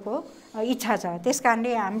उनीहरूको इच्छा छ।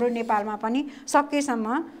 त्यसकारणले हाम्रो नेपालमा पनि सकेसम्म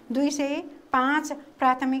 205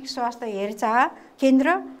 प्राथमिक स्वास्थ्य हेरचाह केन्द्र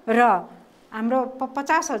र हाम्रो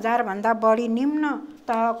 50,000 भन्दा बढी निम्न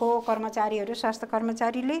तहको कर्मचारीहरू स्वास्थ्य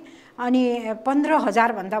कर्मचारीले अनि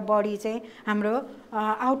 15,000 भन्दा बढी चाहिँ हाम्रो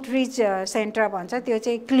आउटरिच सेन्टर भन्छ, त्यो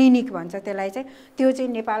चाहिँ क्लिनिक भन्छ त्यसलाई चाहिँ, त्यो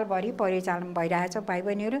चाहिँ नेपालभरि परिचालन भइरहेछ भाइ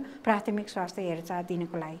बहिनीहरू प्राथमिक स्वास्थ्य हेरचाह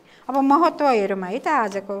दिनको लागि। अब महत्त्व हेरौँ है त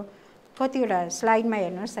आजको कतिवटा स्लाइडमा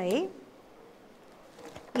हेर्नुहोस् है,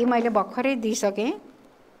 यी मैले भर्खरै दिइसकेँ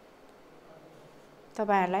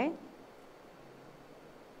तपाईँहरूलाई।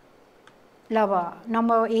 ल अब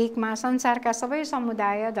नम्बर 1 मा संसारका सबै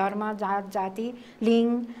समुदाय, धर्म, जात, जाति,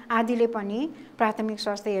 लिङ्ग आदिले पनि प्राथमिक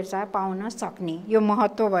स्वास्थ्य हेरचाह पाउन सक्ने, यो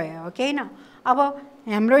महत्त्व भयो हो कि होइन। अब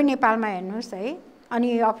हाम्रो नेपालमा हेर्नुहोस् है,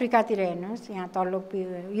 अनि अफ्रिकातिर हेर्नुहोस्, यहाँ तल्लो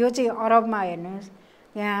यो चाहिँ अरबमा हेर्नुहोस्,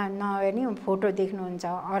 यहाँ नहेर्ने फोटो देख्नुहुन्छ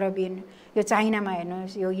अरबियन, यो चाइनामा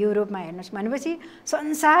हेर्नुहोस्, यो युरोपमा हेर्नुहोस्, भनेपछि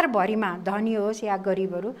संसारभरिमा धनी होस् या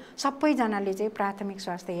गरिबहरू सबैजनाले चाहिँ प्राथमिक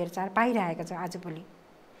स्वास्थ्य हेरचाह पाइरहेको छ आजभोलि।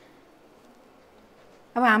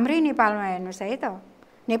 अब हाम्रै नेपालमा हेर्नुहोस् है त,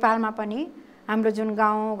 नेपालमा पनि हाम्रो जुन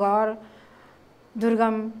गाउँ घर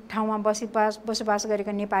दुर्गम ठाउँमा बसोबास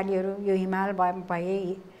गरेका नेपालीहरू, यो हिमाल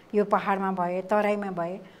भए, यो पहाडमा भए, तराईमा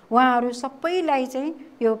भए, उहाँहरू सबैलाई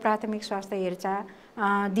चाहिँ यो प्राथमिक स्वास्थ्य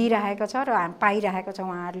हेरचाह दिइरहेको छ र पाइरहेको छ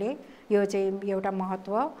उहाँहरूले। यो चाहिँ एउटा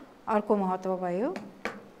महत्त्व, अर्को महत्त्व भयो।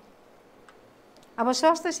 अब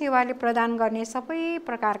स्वास्थ्य सेवाले प्रदान गर्ने सबै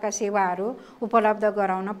प्रकारका सेवाहरू उपलब्ध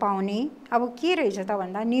गराउन पाउने अब के रहेछ त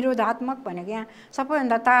भन्दा निरोधात्मक भनेको यहाँ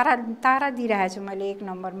सबैभन्दा तारा दिइरहेको छु मैले 1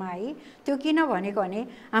 नम्बरमा है। त्यो किन भनेको भने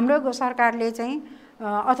हाम्रो सरकारले चाहिँ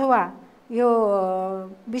अथवा यो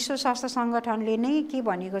विश्व स्वास्थ्य सङ्गठनले नै के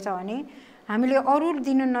भनेको छ भने हामीले अरू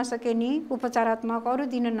दिन नसके नि उपचारात्मक, अरू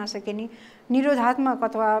दिन नसके नि निरोधात्मक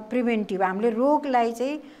अथवा प्रिभेन्टिभ हामीले रोगलाई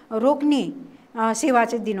चाहिँ रोक्ने सेवा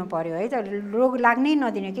चाहिँ दिनु पर्यो है त। रोग लाग्नै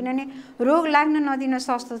नदिने, किनभने रोग लाग्न नदिन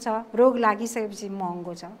सस्तो छ, रोग लागिसकेपछि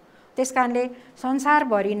महँगो छ। त्यसकारणले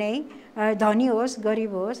संसारभरि नै धनी होस्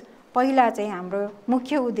गरिब होस्, पहिला चाहिँ हाम्रो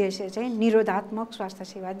मुख्य उद्देश्य चाहिँ निरोधात्मक स्वास्थ्य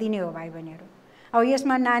सेवा दिने हो भाइ बहिनीहरू। अब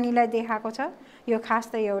यसमा नानीलाई देखाएको छ, यो खास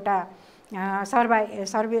त एउटा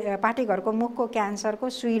पाठेघरको मुखको क्यान्सरको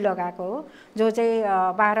सुई लगाएको हो, जो चाहिँ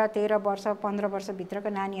 12-13 वर्ष 15 वर्षभित्रको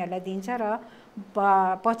नानीहरूलाई दिन्छ र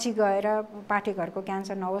पछि गएर पाठेघरको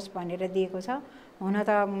क्यान्सर नहोस् भनेर दिएको छ। हुन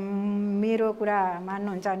त मेरो कुरा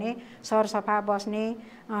मान्नुहुन्छ भने सरसफा बस्ने,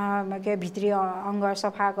 के भित्री अङ्ग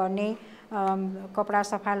सफा गर्ने, कपडा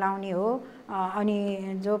सफा लाउने हो,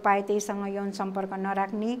 अनि जो पाए त्यहीसँग यौन सम्पर्क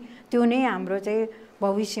नराख्ने, त्यो नै हाम्रो चाहिँ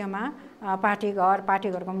भविष्यमा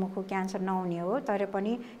पाठेघरको मुखको क्यान्सर नहुने हो। तर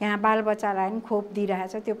पनि यहाँ बालबच्चालाई पनि खोप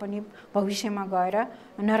दिइरहेछ, त्यो पनि भविष्यमा गएर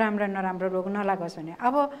नराम्रो रोग नलागोस् भने।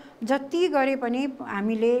 अब जति गरे पनि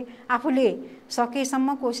हामीले आफूले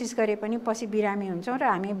सकेसम्म कोसिस गरे पनि पछि बिरामी हुन्छौँ र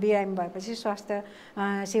हामी बिरामी भएपछि स्वास्थ्य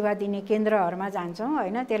सेवा दिने केन्द्रहरूमा जान्छौँ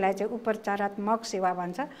होइन, त्यसलाई चाहिँ उपचारात्मक सेवा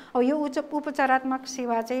भन्छ। अब यो उपचारात्मक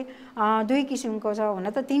सेवा चाहिँ 2 किसिमको छ, हुन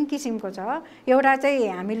त 3 किसिमको छ। एउटा चाहिँ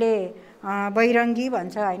हामीले बहिरङ्गी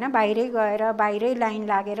भन्छ होइन, बाहिरै गएर बाहिरै लाइन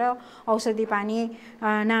लागेर औषधि पानी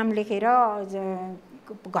नाम लेखेर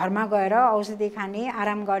घरमा गएर औषधि खाने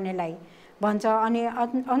आराम गर्नेलाई भन्छ। अनि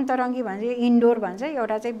अन्तरङ्गी भन्छ, इन्डोर भन्छ।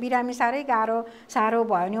 एउटा चाहिँ बिरामी साह्रै साह्रो भयो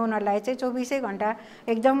भने उनीहरूलाई चाहिँ 24 घण्टा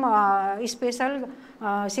एकदम स्पेसल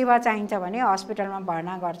सेवा चाहिन्छ भने हस्पिटलमा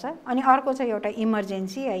भर्ना गर्छ। अनि अर्को चाहिँ एउटा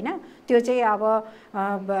इमर्जेन्सी होइन, त्यो चाहिँ अब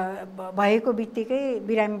भएको बित्तिकै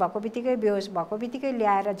बिरामी भएको बित्तिकै बेहोस भएको बित्तिकै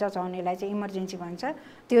ल्याएर जचाउनेलाई चाहिँ इमर्जेन्सी भन्छ।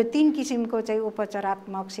 त्यो 3 किसिमको चाहिँ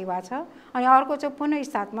उपचारात्मक सेवा छ। अनि अर्को चाहिँ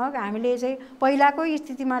पुनःस्थात्मक, हामीले चाहिँ पहिलाको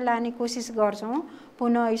स्थितिमा लाने कोसिस गर्छौँ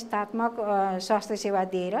पुनःस्थात्मक स्वास्थ्य सेवा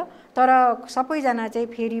दिएर, तर सबैजना चाहिँ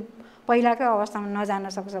फेरि पहिलाकै अवस्थामा नजान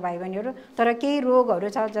सक्छ भाइ बहिनीहरू। तर केही रोगहरू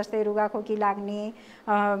छ जस्तै रुगाखोकी लाग्ने,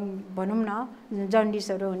 भनौँ न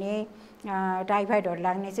जन्डिसहरू हुने, टाइफाइडहरू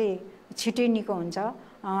लाग्ने चाहिँ छिटै निको हुन्छ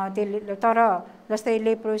त्यसले। तर जस्तै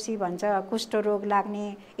लेप्रोसी भन्छ, कुष्ठरोग लाग्ने,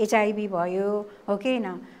 HIV भयो हो कि होइन,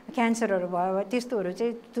 क्यान्सरहरू भयो, त्यस्तोहरू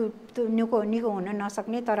चाहिँ निको हुन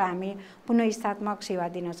नसक्ने, तर हामी पुनःस्थात्मक सेवा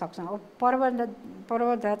दिन सक्छौँ।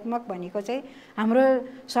 प्रवर्धनात्मक भनेको चाहिँ हाम्रो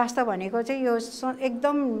स्वास्थ्य भनेको चाहिँ यो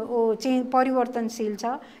एकदम परिवर्तनशील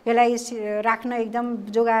छ, यसलाई राख्न एकदम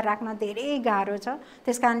जोगाएर राख्न धेरै गाह्रो छ।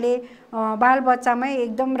 त्यसकारणले बालबच्चामै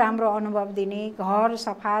एकदम राम्रो अनुभव दिने, घर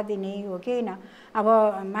सफा दिने हो कि होइन, अब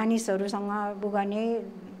मानिसहरूसँग गर्ने,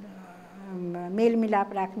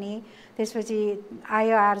 मेलमिलाप राख्ने, त्यसपछि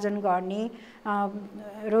आय आर्जन गर्ने,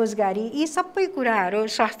 रोजगारी, यी सबै कुराहरू,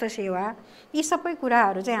 स्वास्थ्य सेवा, यी सबै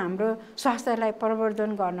कुराहरू चाहिँ हाम्रो स्वास्थ्यलाई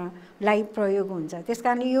प्रवर्धन गर्नलाई प्रयोग हुन्छ।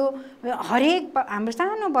 त्यसकारणले यो हरेक हाम्रो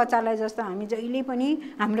सानो बच्चालाई जस्तो हामी जहिले पनि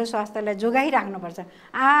हाम्रो स्वास्थ्यलाई जोगाइराख्नुपर्छ।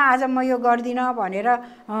 आज म यो गर्दिनँ भनेर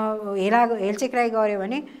हेलचेक्राइ गऱ्यो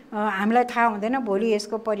भने हामीलाई थाहा हुँदैन भोलि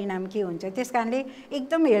यसको परिणाम के हुन्छ। त्यसकारणले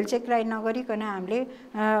एकदम हेलचेक्राइ नगरिकन हामीले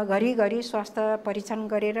घरिघरि स्वास्थ्य परीक्षण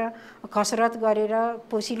गरेर, कसरत गरेर,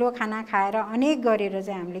 पोसिलो खाना खाएर, अनेक गरेर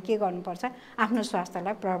चाहिँ हामीले के गर्नुपर्छ, आफ्नो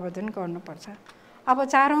स्वास्थ्यलाई प्रवर्धन गर्नुपर्छ। अब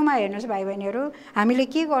चारौँमा हेर्नुहोस् भाइ बहिनीहरू, हामीले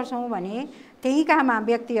के गर्छौँ भने त्यहीँका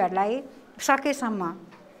व्यक्तिहरूलाई सकेसम्म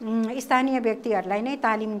स्थानीय व्यक्तिहरूलाई नै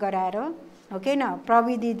तालिम गराएर, हो कि न,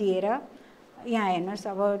 प्रविधि दिएर, यहाँ हेर्नुहोस्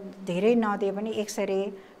अब धेरै नदिए पनि एक्सरे,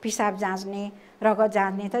 पिसाब जाँच्ने, रगत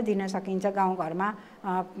जाँच्ने त दिन सकिन्छ गाउँघरमा,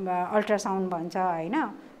 अल्ट्रासाउन्ड भन्छ होइन,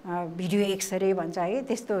 भिडियो एक्सरे भन्छ है,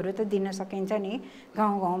 त्यस्तोहरू त दिन सकिन्छ नि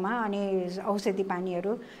गाउँमा। अनि औषधि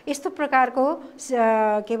पानीहरू यस्तो प्रकारको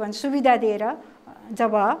के भन्छ सुविधा दिएर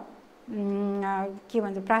जब के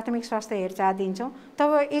भन्छ प्राथमिक स्वास्थ्य हेरचाह दिन्छौँ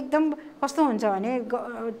तब एकदम कस्तो हुन्छ भने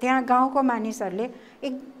त्यहाँ गाउँको मानिसहरूले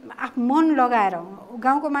मन लगाएर,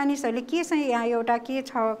 गाउँको मानिसहरूले के चाहिँ यहाँ एउटा के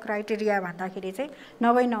छ क्राइटेरिया भन्दाखेरि चाहिँ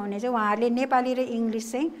नहुने चाहिँ उहाँहरूले नेपाली र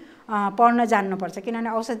इङ्ग्लिस चाहिँ पढ्न जान्नुपर्छ। किनभने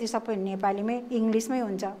औषधि सबै नेपालीमै इङ्ग्लिसमै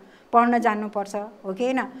हुन्छ, पढ्न जान्नुपर्छ, हो कि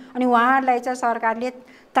होइन। अनि उहाँहरूलाई चाहिँ सरकारले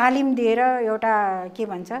तालिम दिएर एउटा के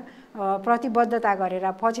भन्छ प्रतिबद्धता गरेर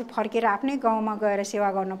पछि फर्केर आफ्नै गाउँमा गएर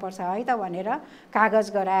सेवा गर्नुपर्छ है त भनेर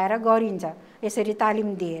कागज गराएर गरिन्छ, यसरी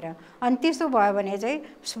तालिम दिएर। अनि त्यसो भयो भने चाहिँ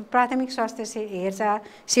प्राथमिक स्वास्थ्य हेरचाह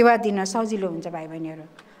सेवा दिन सजिलो हुन्छ भाइ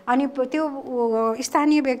बहिनीहरू। अनि त्यो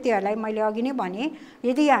स्थानीय व्यक्तिहरूलाई मैले अघि नै भने,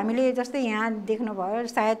 यदि हामीले जस्तै यहाँ देख्नुभयो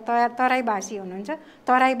सायद तराईवासी हुनुहुन्छ,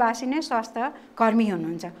 तराईवासी नै स्वास्थ्य कर्मी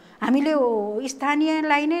हुनुहुन्छ, हामीले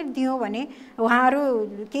स्थानीयलाई नै दियौँ भने उहाँहरू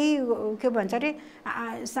केही के भन्छ अरे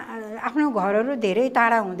आफ्नो घरहरू धेरै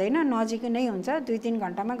टाढा हुँदैन, नजिक नै हुन्छ, 2-3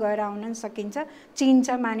 घन्टामा गएर आउन सकिन्छ, चिन्छ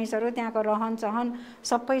मानिसहरू, त्यहाँको रहनसहन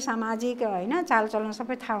सबै सामाजिक होइन चालचलन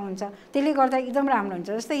सबै थाहा हुन्छ। त्यसले गर्दा एकदम राम्रो हुन्छ।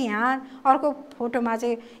 जस्तै यहाँ अर्को फोटोमा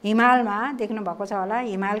चाहिँ हिमालमा देख्नुभएको छ होला,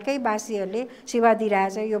 हिमालकै वासीहरूले सेवा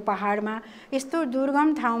दिइरहेछ। यो पहाडमा यस्तो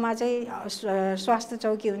दुर्गम ठाउँमा चाहिँ स्वास्थ्य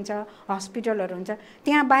चौकी हुन्छ, हस्पिटलहरू हुन्छ,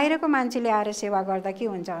 त्यहाँ बाहिरको मान्छेले आएर सेवा गर्दा के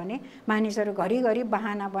हुन्छ भने मानिसहरू घरिघरि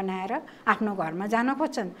बहाना बनाएर आफ्नो घरमा जान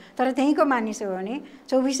खोज्छन्, तर त्यहीँको मानिस हो भने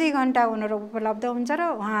 24 घन्टा उनीहरू उपलब्ध हुन्छ र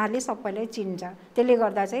उहाँहरूले सबैलाई चिन्छ। त्यसले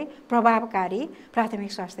गर्दा चाहिँ प्रभावकारी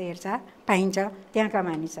प्राथमिक स्वास्थ्य हेरचाह पाइन्छ त्यहाँका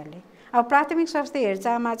मानिसहरूले। अब प्राथमिक स्वास्थ्य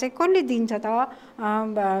हेरचाहमा चाहिँ कसले दिन्छ त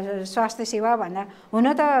स्वास्थ्य सेवा भन्दा, हुन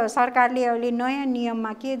त सरकारले अहिले नयाँ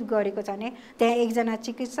नियममा के गरेको छ भने त्यहाँ एकजना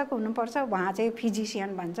चिकित्सक हुनुपर्छ, उहाँ चाहिँ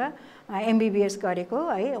फिजिसियन भन्छ, MBBS गरेको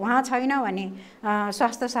है, उहाँ छैन भने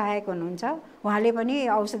स्वास्थ्य सहायक हुनुहुन्छ, उहाँले पनि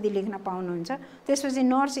औषधि लेख्न पाउनुहुन्छ। त्यसपछि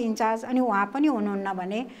नर्स इन्चार्ज, अनि उहाँ पनि हुनुहुन्न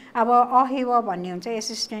भने अब अहेव भन्ने हुन्छ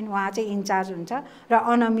एसिस्टेन्ट, उहाँ चाहिँ इन्चार्ज हुन्छ, र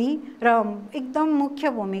अनमी र एकदम मुख्य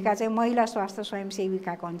भूमिका चाहिँ महिला स्वास्थ्य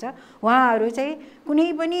स्वयंसेविकाको हुन्छ। उहाँहरू चाहिँ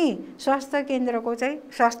कुनै पनि स्वास्थ्य केन्द्रको चाहिँ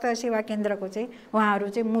स्वास्थ्य सेवा केन्द्रको चाहिँ उहाँहरू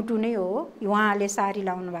चाहिँ मुटु नै हो। उहाँले सारी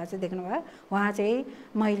लाउनु भएको छ देख्नुभयो, उहाँ चाहिँ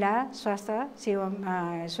महिला स्वास्थ्य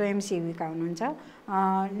सेवा स्वयंसेविका हुनुहुन्छ।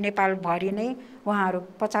 नेपालभरि नै उहाँहरू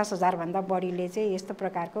 50,000 भन्दा बढीले चाहिँ यस्तो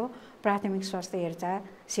प्रकारको प्राथमिक स्वास्थ्य हेरचाह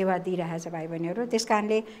सेवा दिइरहेछ भाइ बहिनीहरू।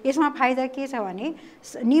 त्यसकारणले यसमा फाइदा के छ भने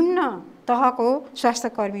निम्न तहको स्वास्थ्य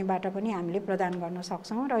कर्मीबाट पनि हामीले प्रदान गर्न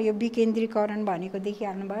सक्छौँ। र यो विकेन्द्रीकरण भनेको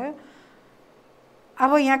देखिहाल्नुभयो।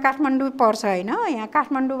 अब यहाँ काठमाडौँ पर्छ होइन, यहाँ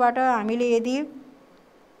काठमाडौँबाट हामीले यदि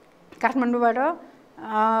काठमाडौँबाट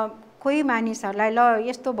कोही मानिसहरूलाई ल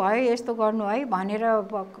यस्तो भयो यस्तो गर्नु है भनेर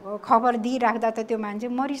खबर दिइराख्दा त त्यो मान्छे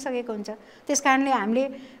मरिसकेको हुन्छ। त्यसकारणले हामीले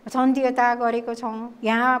सन्धियता गरेको छौँ।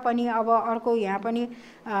 यहाँ पनि अब अर्को यहाँ पनि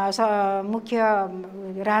मुख्य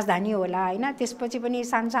राजधानी होला होइन, त्यसपछि पनि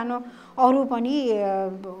सानसानो अरू पनि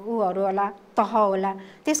उहरू होला, तह होला।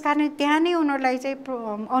 त्यसकारण त्यहाँ नै उनीहरूलाई चाहिँ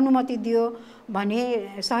अनुमति दियो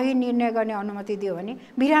भने, सही निर्णय गर्ने अनुमति दियो भने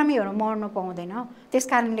बिरामीहरू मर्नु पाउँदैन।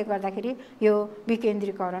 त्यसकारणले गर्दाखेरि यो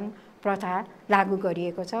विकेन्द्रीकरण प्रथा लागू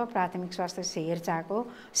गरिएको छ प्राथमिक स्वास्थ्य हेरचाहको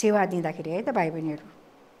सेवा दिँदाखेरि है त भाइ बहिनीहरू।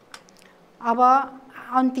 अब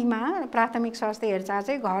अन्तिममा प्राथमिक स्वास्थ्य हेरचाह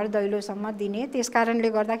चाहिँ घर दैलोसम्म दिने। त्यसकारणले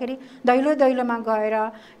गर्दाखेरि दैलो दैलोमा गएर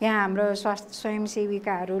यहाँ हाम्रो स्वास्थ्य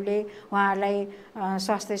स्वयंसेविकाहरूले उहाँहरूलाई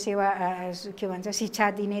स्वास्थ्य सेवा के भन्छ शिक्षा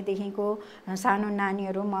दिनेदेखिको सानो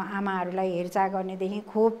नानीहरू आमाहरूलाई हेरचाह गर्नेदेखि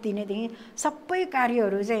खोप दिनेदेखि सबै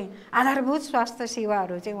कार्यहरू चाहिँ आधारभूत स्वास्थ्य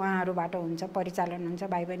सेवाहरू चाहिँ उहाँहरूबाट हुन्छ, परिचालन हुन्छ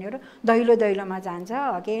भाइ बहिनीहरू। दैलो दैलोमा जान्छ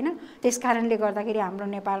अघि होइन। त्यसकारणले गर्दाखेरि हाम्रो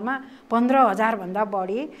नेपालमा 15,000 भन्दा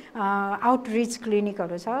बढी आउटरिच क्लिनिक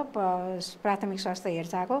क्लिनिकहरू छ प्राथमिक स्वास्थ्य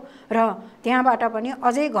हेरचाहको, र त्यहाँबाट पनि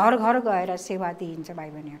अझै घर घर गएर सेवा दिइन्छ भाइ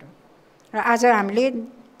बहिनीहरू। र आज हामीले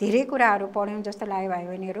धेरै कुराहरू पढ्यौँ जस्तो लाग्यो भाइ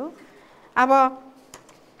बहिनीहरू। अब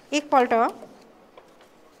एकपल्ट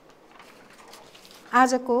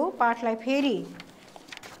आजको पाठलाई फेरि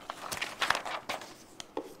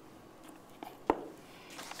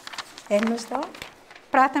हेर्नुहोस् त,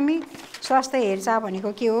 प्राथमिक स्वास्थ्य हेरचाह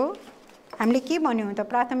भनेको के हो? हामीले के भन्यौँ त?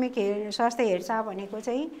 प्राथमिक स्वास्थ्य हेरचाह भनेको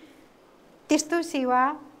चाहिँ त्यस्तो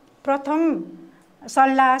सेवा, प्रथम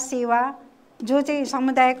सल्लाह सेवा जो चाहिँ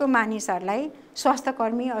समुदायको मानिसहरूलाई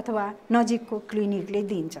स्वास्थ्यकर्मी अथवा नजिकको क्लिनिकले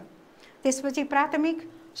दिन्छ। त्यसपछि प्राथमिक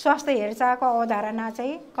स्वास्थ्य हेरचाहको अवधारणा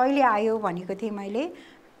चाहिँ कहिले आयो भनेको थिएँ मैले,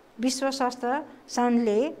 विश्व स्वास्थ्य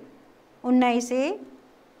सङ्घले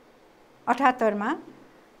 1978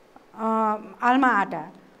 आल्मा-आटा,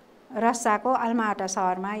 रसियाको आल्मा-आटा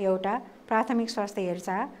सहरमा एउटा प्राथमिक स्वास्थ्य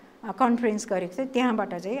हेरचाह कन्फरेन्स गरेको थियो,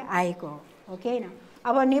 त्यहाँबाट चाहिँ आएको हो कि होइन।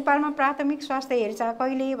 अब नेपालमा प्राथमिक स्वास्थ्य हेरचाह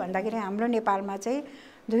कहिले भन्दाखेरि हाम्रो नेपालमा चाहिँ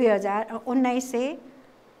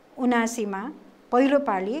 1979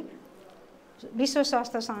 पहिलोपालि विश्व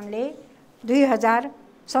स्वास्थ्य सङ्घले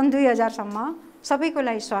 2000सम्म सबैको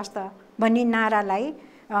लागि स्वास्थ्य भन्ने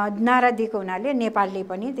नारा दिएको हुनाले नेपालले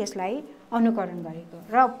पनि त्यसलाई अनुकरण गरेको।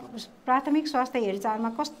 र प्राथमिक स्वास्थ्य हेरचाहमा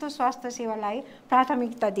कस्तो स्वास्थ्य सेवालाई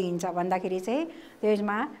प्राथमिकता दिइन्छ भन्दाखेरि चाहिँ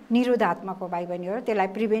त्यसमा निरोधात्मक हो भाइ बहिनीहरू, त्यसलाई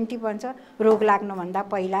प्रिभेन्टिभ भन्छ। रोग लाग्नुभन्दा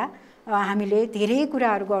पहिला हामीले धेरै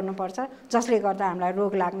कुराहरू गर्नुपर्छ जसले गर्दा हामीलाई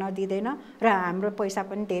रोग लाग्न दिँदैन र हाम्रो पैसा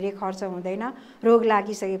पनि धेरै खर्च हुँदैन। रोग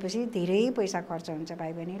लागिसकेपछि धेरै पैसा खर्च हुन्छ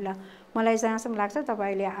भाइ बहिनी। ल, मलाई जहाँसम्म लाग्छ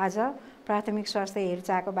तपाईँले आज प्राथमिक स्वास्थ्य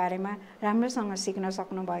हेरचाहको बारेमा राम्रोसँग सिक्न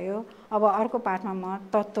सक्नुभयो। अब अर्को पाठमा म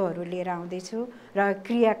तत्त्वहरू लिएर आउँदैछु र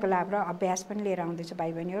क्रियाकलाप र अभ्यास पनि लिएर आउँदैछु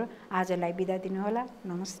भाइ बहिनीहरू। आजलाई बिदा दिनुहोला।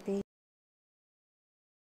 नमस्ते।